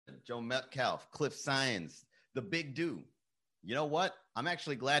Joe Metcalf, Cliff Science, the Big Dude. You know what? I'm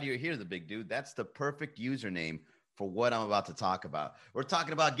actually glad you're here, the Big Dude. That's the perfect username for what I'm about to talk about. We're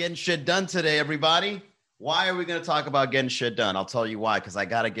talking about getting shit done today, everybody. Why are we going to talk about getting shit done? I'll tell you why, because I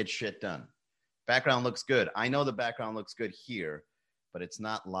got to get shit done. Background looks good. I know the background looks good here, but it's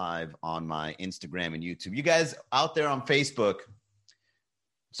not live on my Instagram and YouTube. You guys out there on Facebook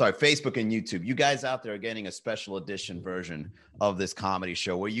and YouTube, you guys out there are getting a special edition version of this comedy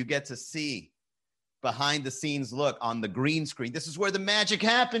show where you get to see behind the scenes look on the green screen. This is where the magic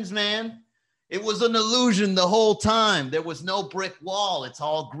happens, man. It was an illusion the whole time. There was no brick wall. It's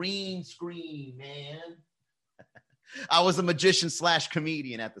all green screen, man. I was a magician /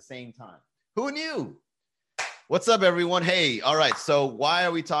 comedian at the same time. Who knew? What's up, everyone? Hey, all right. So why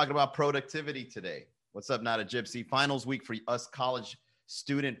are we talking about productivity today? What's up, Not a Gypsy? Finals week for us college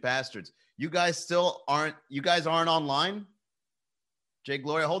student bastards. You guys aren't online? Jay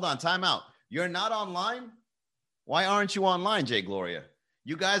Gloria, hold on, time out. You're not online? Why aren't you online, Jay Gloria?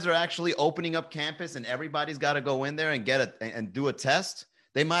 You guys are actually opening up campus and everybody's got to go in there and do a test.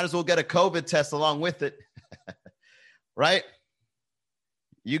 They might as well get a COVID test along with it. Right?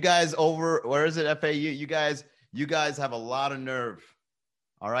 You guys where is it, FAU? You guys have a lot of nerve.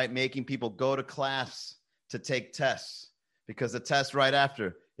 All right, making people go to class to take tests because the test right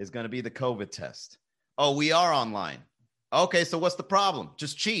after is going to be the COVID test. Oh, we are online. Okay, so what's the problem?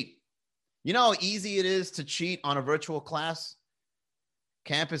 Just cheat. You know how easy it is to cheat on a virtual class?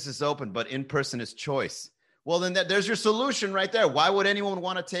 Campus is open, but in-person is choice. Well, then there's your solution right there. Why would anyone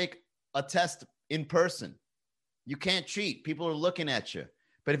want to take a test in person? You can't cheat. People are looking at you.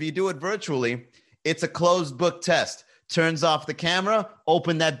 But if you do it virtually, it's a closed book test. Turns off the camera,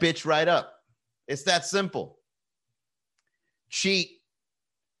 open that bitch right up. It's that simple. Cheat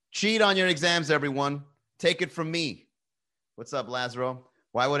on your exams, everyone. Take it from me. What's up, Lazaro?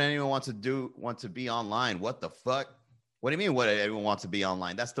 Why would anyone want to be online? What the fuck? What do you mean? What everyone wants to be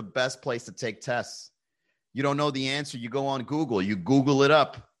online? That's the best place to take tests. You don't know the answer. You go on Google. You Google it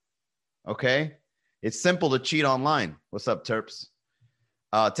up. Okay? It's simple to cheat online. What's up, Terps?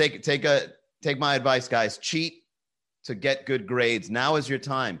 Take my advice, guys. Cheat to get good grades. Now is your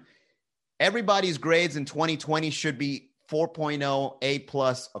time. Everybody's grades in 2020 should be 4.0 A+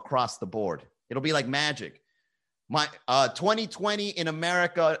 across the board. It'll be like magic. My 2020 in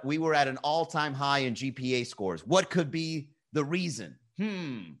America, we were at an all-time high in GPA scores. What could be the reason?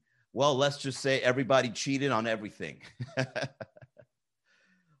 Well, let's just say everybody cheated on everything.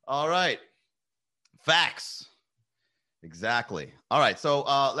 All right. Facts. Exactly. All right. So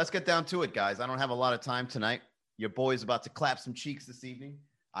let's get down to it, guys. I don't have a lot of time tonight. Your boy's about to clap some cheeks this evening.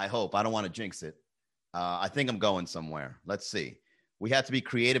 I hope. I don't want to jinx it. I think I'm going somewhere. Let's see. We had to be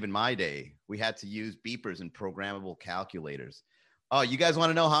creative in my day. We had to use beepers and programmable calculators. Oh, you guys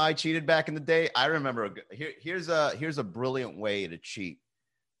want to know how I cheated back in the day? I remember here's a brilliant way to cheat.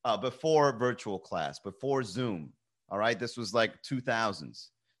 Before virtual class, before Zoom. All right. This was like 2000s,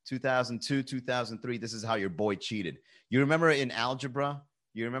 2002, 2003. This is how your boy cheated. You remember in algebra?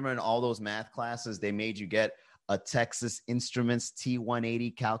 You remember in all those math classes, they made you get a Texas Instruments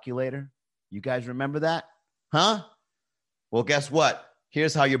T180 calculator? You guys remember that? Huh? Well, guess what?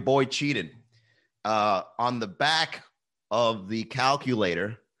 Here's how your boy cheated. On the back of the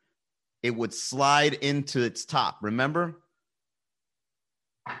calculator, it would slide into its top. Remember?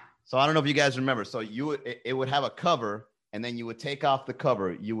 So I don't know if you guys remember. So it would have a cover, and then you would take off the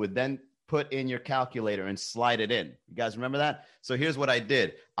cover. You would then put in your calculator and slide it in. You guys remember that? So here's what I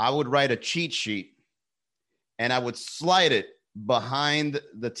did. I would write a cheat sheet, and I would slide it behind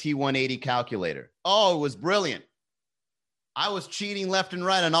the T180 calculator. Oh, it was brilliant. I was cheating left and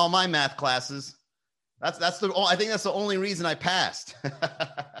right in all my math classes. I think that's the only reason I passed.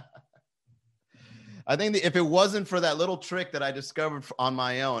 I think that if it wasn't for that little trick that I discovered on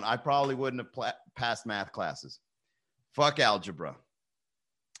my own, I probably wouldn't have passed math classes. Fuck algebra.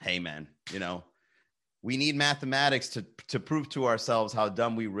 Hey, man, we need mathematics to prove to ourselves how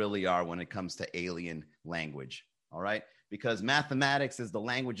dumb we really are when it comes to alien language. All right? Because mathematics is the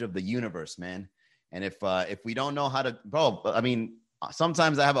language of the universe, man. And if we don't know how to,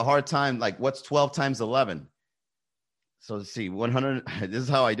 sometimes I have a hard time, like, what's 12 times 11? So let's see, 100, this is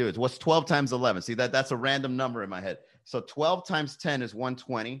how I do it. What's 12 times 11? See, that's a random number in my head. So 12 times 10 is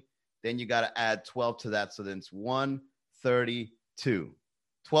 120. Then you got to add 12 to that. So then it's 132.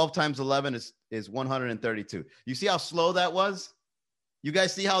 12 times 11 is 132. You see how slow that was? You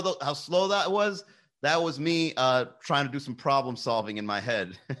guys see how slow that was? That was me trying to do some problem solving in my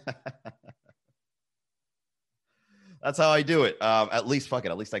head. That's how I do it. At least I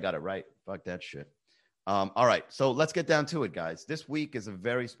got it right. Fuck that shit. All right, so let's get down to it, guys. This week is a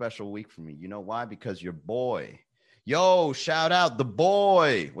very special week for me. You know why? Because your boy, yo, shout out the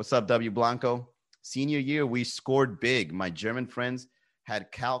boy. What's up, W Blanco? Senior year, we scored big. My German friends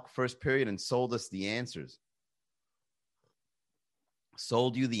had calc first period and sold us the answers.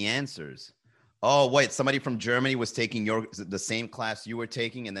 Sold you the answers. Oh, wait, somebody from Germany was taking the same class you were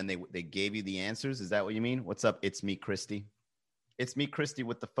taking, and then they gave you the answers. Is that what you mean? What's up? It's me, Christy. It's me, Christy,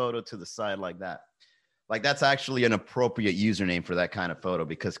 with the photo to the side like that. Like, that's actually an appropriate username for that kind of photo,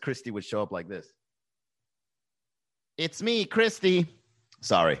 because Christy would show up like this. It's me, Christy.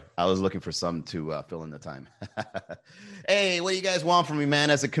 Sorry, I was looking for some to fill in the time. Hey, what do you guys want from me,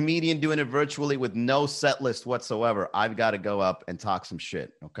 man? As a comedian doing it virtually with no set list whatsoever, I've got to go up and talk some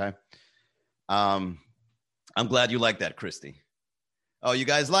shit, okay? I'm glad you like that, Christy. Oh, you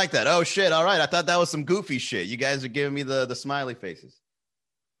guys like that? Oh, shit, all right. I thought that was some goofy shit. You guys are giving me the smiley faces.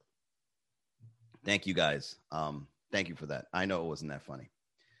 Thank you, guys. Thank you for that. I know it wasn't that funny.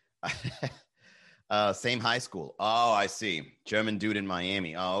 Same high school. Oh, I see. German dude in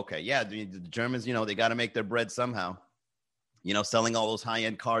Miami. Oh, okay. Yeah, the Germans, they got to make their bread somehow. Selling all those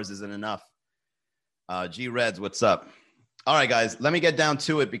high-end cars isn't enough. G Reds, what's up? All right, guys, let me get down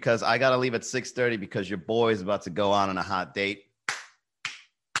to it because I got to leave at 6:30 because your boy is about to go on a hot date.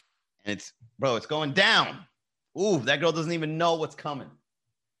 And it's going down. Ooh, that girl doesn't even know what's coming.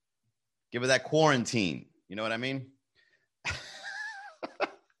 Give her that quarantine. You know what I mean?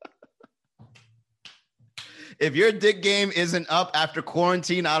 If your dick game isn't up after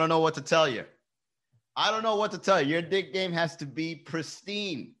quarantine, I don't know what to tell you. Your dick game has to be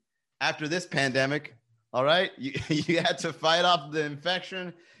pristine after this pandemic. All right? You had to fight off the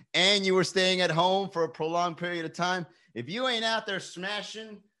infection and you were staying at home for a prolonged period of time. If you ain't out there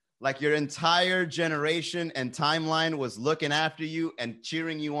smashing like your entire generation and timeline was looking after you and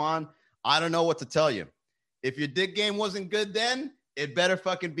cheering you on, I don't know what to tell you. If your dick game wasn't good then, it better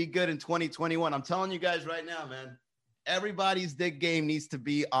fucking be good in 2021. I'm telling you guys right now, man. Everybody's dick game needs to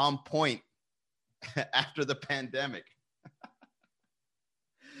be on point after the pandemic.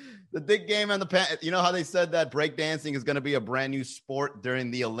 The dick game and you know how they said that breakdancing is going to be a brand new sport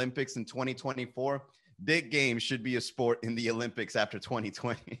during the Olympics in 2024? Dick game should be a sport in the Olympics after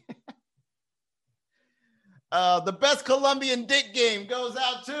 2020. The best Colombian dick game goes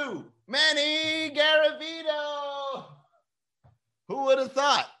out to Manny Garavito. Who would have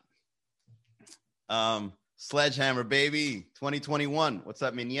thought? Sledgehammer, baby, 2021. What's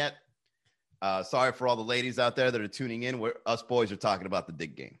up, Mignette? Sorry for all the ladies out there that are tuning in. Us boys are talking about the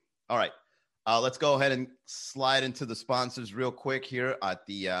dick game. All right. Let's go ahead and slide into the sponsors real quick here at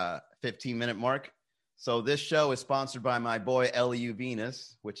the 15-minute mark. So this show is sponsored by my boy, Eliu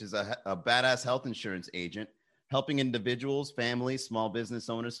Venus, which is a badass health insurance agent, helping individuals, families, small business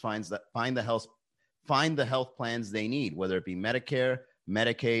owners find the health plans they need, whether it be Medicare,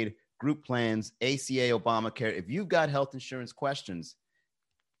 Medicaid, group plans, ACA, Obamacare. If you've got health insurance questions,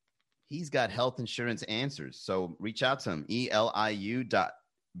 he's got health insurance answers. So reach out to him,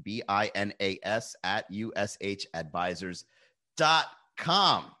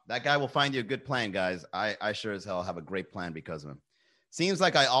 eliu.binas@ushadvisors.com. That guy will find you a good plan, guys. I sure as hell have a great plan because of him. Seems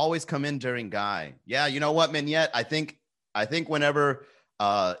like I always come in during Guy. Yeah, you know what, Mignette? I think whenever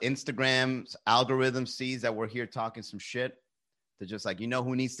Instagram's algorithm sees that we're here talking some shit, they're just like,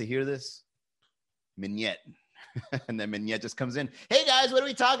 who needs to hear this? Mignette. And then Mignette just comes in. Hey, guys, what are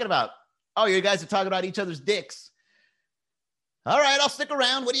we talking about? Oh, you guys are talking about each other's dicks. All right, I'll stick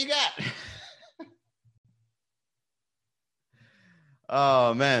around. What do you got?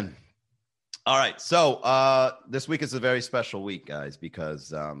 Oh, man. All right. So this week is a very special week, guys,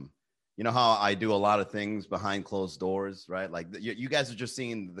 because you know how I do a lot of things behind closed doors, right? Like you guys are just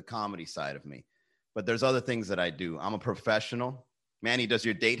seeing the comedy side of me, but there's other things that I do. I'm a professional. Manny, does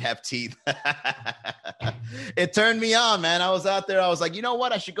your date have teeth? It turned me on, man. I was out there. I was like, you know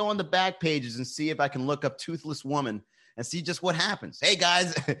what? I should go on the back pages and see if I can look up toothless woman and see just what happens. Hey,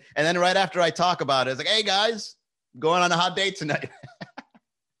 guys. And then right after I talk about it, it's like, hey, guys, going on a hot date tonight.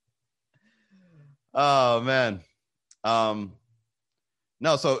 Oh, man.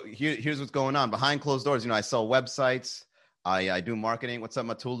 No, so here's what's going on. Behind closed doors, I sell websites. I do marketing. What's up,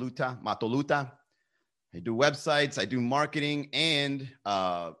 Matoluta? I do websites, I do marketing, and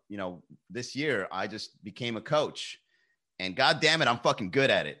this year I just became a coach. And God damn it, I'm fucking good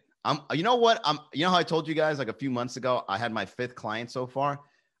at it. You know how I told you guys like a few months ago, I had my 5th client so far.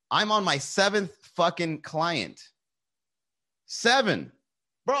 I'm on my 7th fucking client. 7.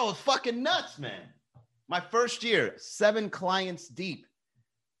 Bro, it's fucking nuts, man. My first year, 7 clients deep.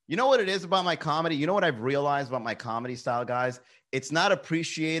 You know what it is about my comedy? You know what I've realized about my comedy style, guys? It's not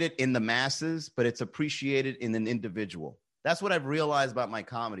appreciated in the masses, but it's appreciated in an individual. That's what I've realized about my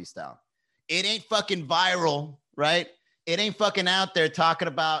comedy style. It ain't fucking viral, right? It ain't fucking out there talking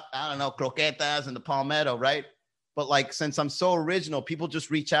about, I don't know, croquetas and the palmetto, right? But like, since I'm so original, people just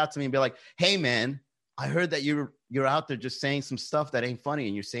reach out to me and be like, hey, man, I heard that you're out there just saying some stuff that ain't funny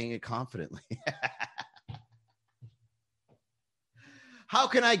and you're saying it confidently. How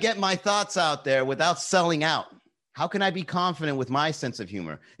can I get my thoughts out there without selling out? How can I be confident with my sense of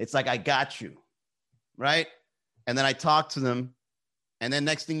humor? It's like, I got you, right? And then I talk to them. And then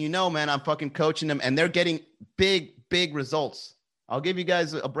next thing you know, man, I'm fucking coaching them and they're getting big results. I'll give you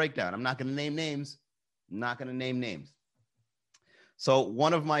guys a breakdown. I'm not going to name names. So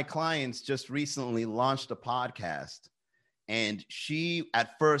one of my clients just recently launched a podcast, and she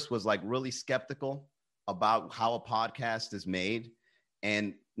at first was like really skeptical about how a podcast is made.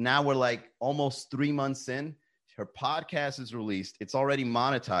 And now we're like almost 3 months in. Her podcast is released. It's already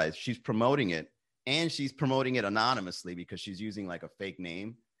monetized. She's promoting it, and she's promoting it anonymously because she's using like a fake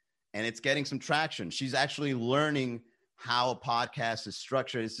name, and it's getting some traction. She's actually learning how a podcast is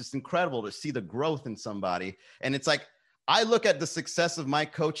structured. It's just incredible to see the growth in somebody. And it's like, I look at the success of my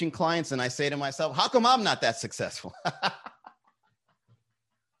coaching clients and I say to myself, how come I'm not that successful?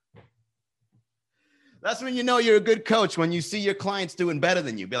 That's when you know you're a good coach, when you see your clients doing better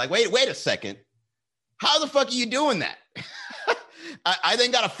than you. Be like, wait a second. How the fuck are you doing that? I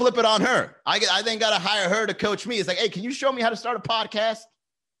then got to flip it on her. I then got to hire her to coach me. It's like, hey, can you show me how to start a podcast?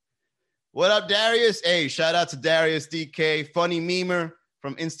 What up, Darius? Hey, shout out to Darius DK, funny memer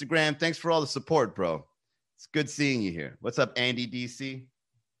from Instagram. Thanks for all the support, bro. It's good seeing you here. What's up, Andy DC?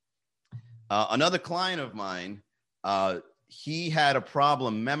 Another client of mine, he had a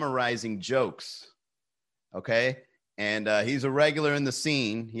problem memorizing jokes. Okay. And he's a regular in the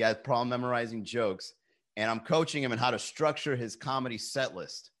scene. He had a problem memorizing jokes. And I'm coaching him on how to structure his comedy set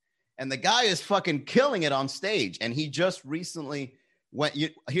list. And the guy is fucking killing it on stage. And he just recently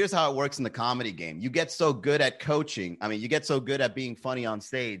here's how it works in the comedy game. You get so good at coaching. I mean, you get so good at being funny on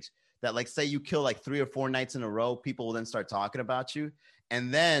stage that, like, say you kill like 3 or 4 nights in a row, people will then start talking about you.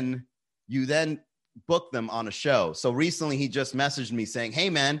 And then you then book them on a show. So recently he just messaged me saying, hey,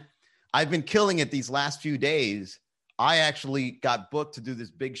 man, I've been killing it these last few days. I actually got booked to do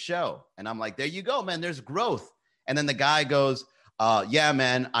this big show. And I'm like, there you go, man. There's growth. And then the guy goes, yeah,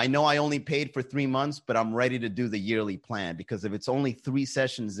 man, I know I only paid for 3 months, but I'm ready to do the yearly plan, because if it's only 3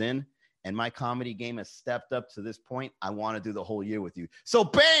 sessions in and my comedy game has stepped up to this point, I want to do the whole year with you. So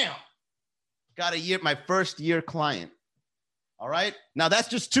bam, got my first year client. All right. Now that's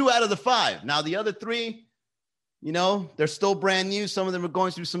just 2 out of the 5. Now the other 3, you know, they're still brand new. Some of them are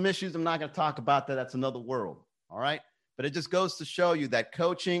going through some issues. I'm not going to talk about that. That's another world. All right. But it just goes to show you that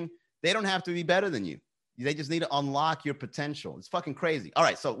coaching, they don't have to be better than you. They just need to unlock your potential. It's fucking crazy. All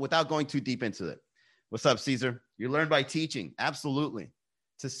right. So without going too deep into it, what's up, Caesar? You learn by teaching. Absolutely.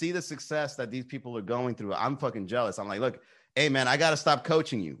 To see the success that these people are going through, I'm fucking jealous. I'm like, look, hey, man, I got to stop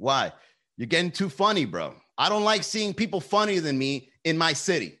coaching you. Why? You're getting too funny, bro. I don't like seeing people funnier than me in my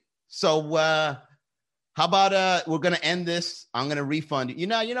city. So how about we're going to end this? I'm going to refund you.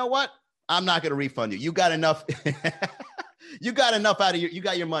 You know what? I'm not going to refund you. You got enough. You got enough out of you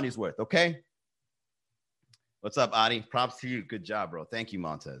got your money's worth. Okay. What's up, Adi? Props to you. Good job, bro. Thank you,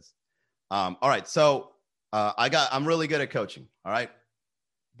 Montez. All right. So I'm really good at coaching. All right.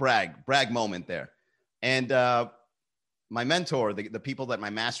 Brag moment there. And my mentor, the people that my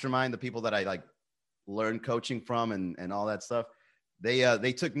mastermind, the people that I like learn coaching from and all that stuff,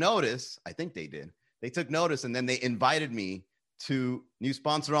 they took notice. I think they did. They took notice, and then they invited me to new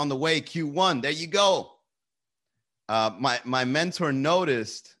sponsor on the way, Q1. There you go. My mentor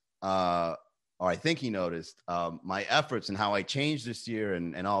noticed, or I think he noticed, my efforts and how I changed this year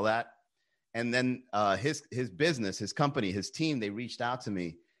and all that. And then his business, his company, his team, they reached out to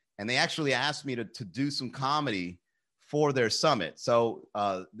me, and they actually asked me to do some comedy for their summit. So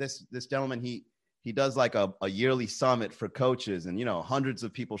this gentleman, he does like a yearly summit for coaches, and, you know, hundreds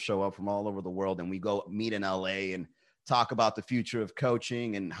of people show up from all over the world, and we go meet in LA and talk about the future of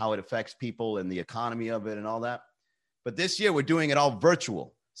coaching and how it affects people and the economy of it and all that. But this year we're doing it all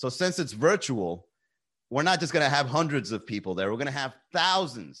virtual. So since it's virtual, we're not just going to have hundreds of people there. We're going to have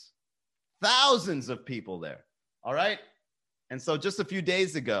thousands of people there. All right. And so just a few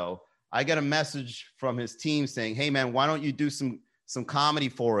days ago, I got a message from his team saying, hey, man, why don't you do some comedy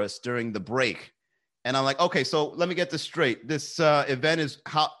for us during the break? And I'm like, okay, so let me get this straight. This event is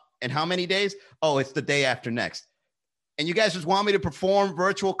how many days? Oh, it's the day after next. And you guys just want me to perform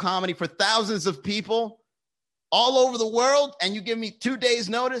virtual comedy for thousands of people? all over the world, and you give me 2 days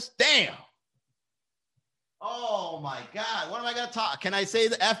notice? Damn. Oh my God. What am I going to talk? Can I say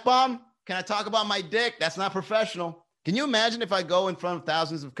the F-bomb? Can I talk about my dick? That's not professional. Can you imagine if I go in front of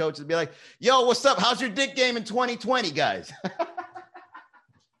thousands of coaches and be like, yo, what's up? How's your dick game in 2020, guys?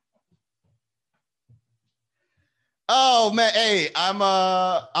 Oh man, hey, I'm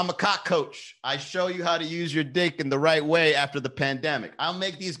a cock coach. I show you how to use your dick in the right way after the pandemic. I'll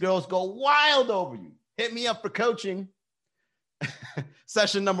make these girls go wild over you. Hit me up for coaching.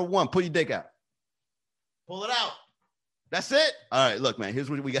 Session number 1, pull your dick out. Pull it out. That's it. All right, look, man, here's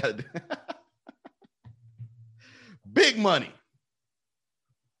what we got to do. Big money.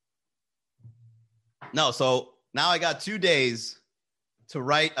 No, so now I got 2 days to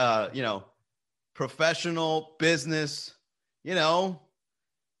write, professional business, that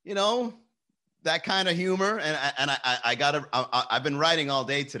kind of humor. And I've been writing all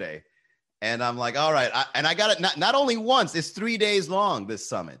day today, and I'm like, all right. I got it not only once, it's 3 days long, this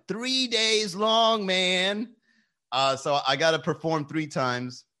summit, 3 days long, man. So I got to perform 3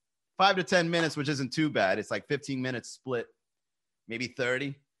 times, 5 to 10 minutes, which isn't too bad. It's like 15 minutes split, maybe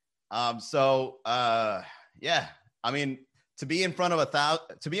 30. Yeah, I mean, to be in front of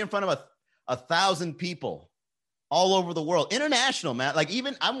 1,000 people all over the world, international, man. Like,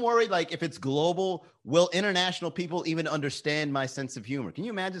 even I'm worried, like, if it's global, will international people even understand my sense of humor? Can you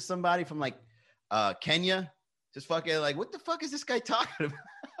imagine somebody from like Kenya just fucking like, what the fuck is this guy talking about?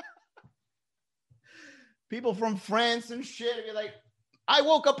 People from France and shit, and you're like, I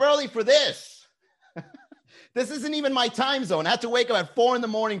woke up early for this. This isn't even my time zone. I had to wake up at 4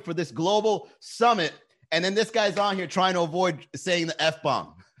 a.m. for this global summit. And then this guy's on here trying to avoid saying the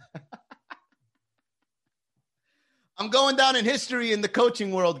F-bomb. I'm going down in history in the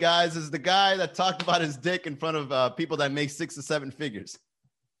coaching world, guys, as the guy that talked about his dick in front of people that make 6 or 7 figures.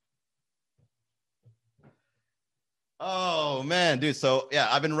 Oh, man, dude. So, yeah,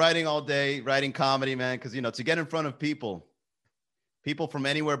 I've been writing all day, writing comedy, man, because, to get in front of people from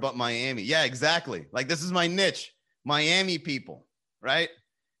anywhere but Miami. Yeah, exactly. Like, this is my niche, Miami people, right?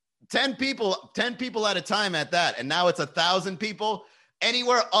 10 people at a time at that. And now it's 1,000 people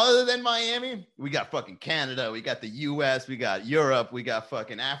anywhere other than Miami. We got fucking Canada. We got the US. We got Europe. We got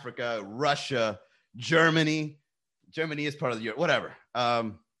fucking Africa, Russia, Germany. Germany is part of the Europe, whatever.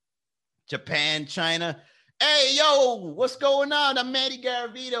 Japan, China. Hey, yo, what's going on? I'm Manny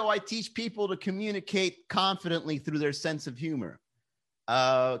Garavito. I teach people to communicate confidently through their sense of humor.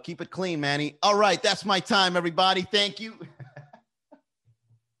 Keep it clean, Manny. All right, that's my time, everybody. Thank you.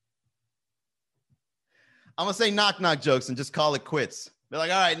 I'm going to say knock jokes and just call it quits. Be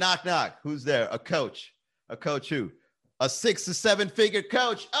like, all right, knock. Who's there? A coach. A coach who? A 6 to 7 figure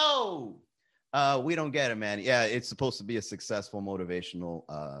coach. Oh, we don't get it, man. Yeah, it's supposed to be a successful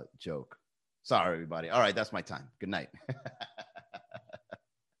motivational joke. Sorry, everybody. All right, that's my time. Good night.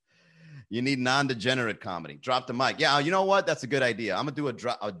 You need non-degenerate comedy. Drop the mic. Yeah, you know what? That's a good idea. I'm going to do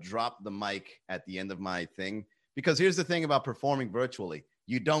a drop the mic at the end of my thing. Because here's the thing about performing virtually.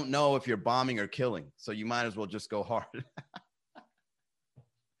 You don't know if you're bombing or killing. So you might as well just go hard.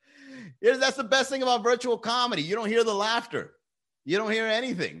 That's the best thing about virtual comedy. You don't hear the laughter. You don't hear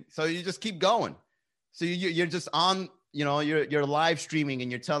anything. So you just keep going. So you're just on, you're live streaming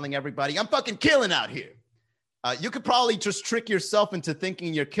and you're telling everybody, I'm fucking killing out here. You could probably just trick yourself into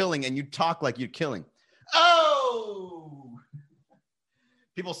thinking you're killing and you talk like you're killing. Oh,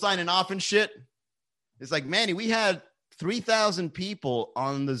 people signing off and shit. It's like, Manny, we had 3,000 people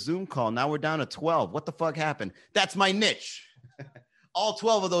on the Zoom call. Now we're down to 12. What the fuck happened? That's my niche. All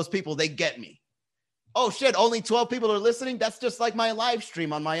 12 of those people, they get me. Oh shit, only 12 people are listening? That's just like my live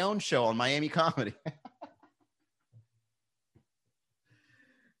stream on my own show on Miami Comedy.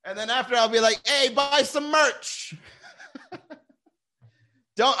 And then after I'll be like, hey, buy some merch.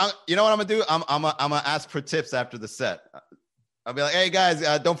 You know what I'm gonna do? I'm gonna ask for tips after the set. I'll be like, hey guys,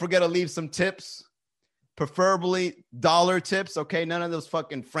 don't forget to leave some tips. Preferably dollar tips, okay? None of those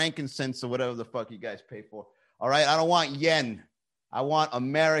fucking frankincense or whatever the fuck you guys pay for. All right, I don't want yen. I want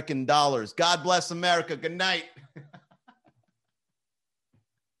American dollars. God bless America. Good night.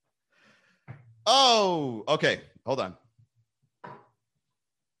 Oh, okay. Hold on.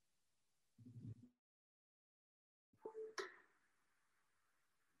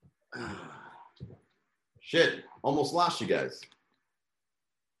 Shit, almost lost you guys.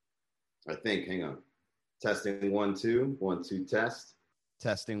 I think, hang on. Testing 1 2 1 2 test.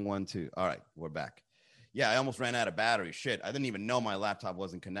 Testing 1 2. All right, we're back. Yeah, I almost ran out of battery. Shit, I didn't even know my laptop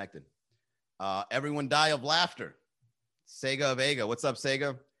wasn't connected. Everyone die of laughter. Sega Vega, what's up,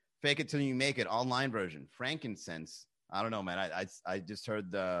 Sega? Fake it till you make it. Online version. Frankincense. I don't know, man. I just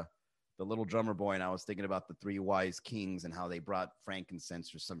heard the the little drummer boy, and I was thinking about the three wise kings and how they brought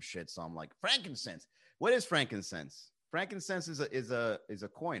frankincense or some shit. So I'm like, frankincense. What is frankincense? Frankincense is a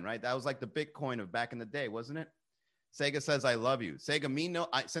coin, right? That was like the Bitcoin of back in the day, wasn't it? Sega says, I love you.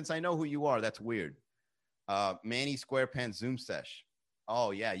 Sega, since I know who you are, that's weird. Manny SquarePants Zoom sesh.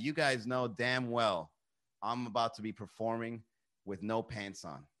 Oh, yeah. You guys know damn well I'm about to be performing with no pants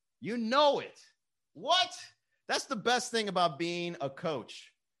on. You know it. What? That's the best thing about being a coach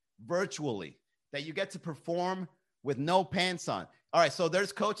virtually, that you get to perform with no pants on. All right, so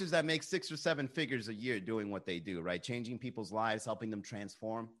there's coaches that make 6 or 7 figures a year doing what they do, right? Changing people's lives, helping them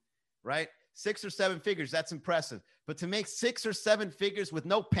transform, right? 6 or 7 figures, that's impressive. But to make 6 or 7 figures with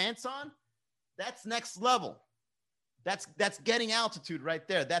no pants on, that's next level. That's getting altitude right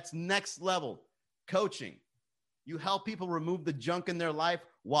there. That's next level coaching. You help people remove the junk in their life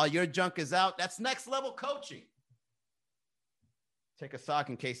while your junk is out. That's next level coaching. Take a sock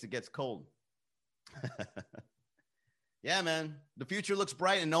in case it gets cold. Yeah, man. The future looks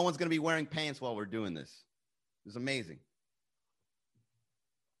bright and no one's going to be wearing pants while we're doing this. It's amazing.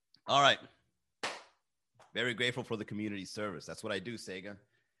 All right. Very grateful for the community service. That's what I do, Sega.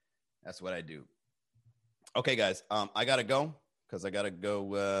 That's what I do. Okay, guys. I got to go because I got to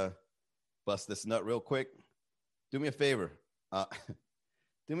go bust this nut real quick. Do me a favor.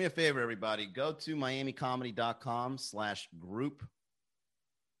 Do me a favor, everybody. Go to miamicomedy.com/group.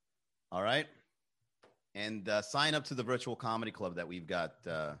 All right. And sign up to the virtual comedy club that we've got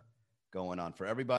going on for everybody.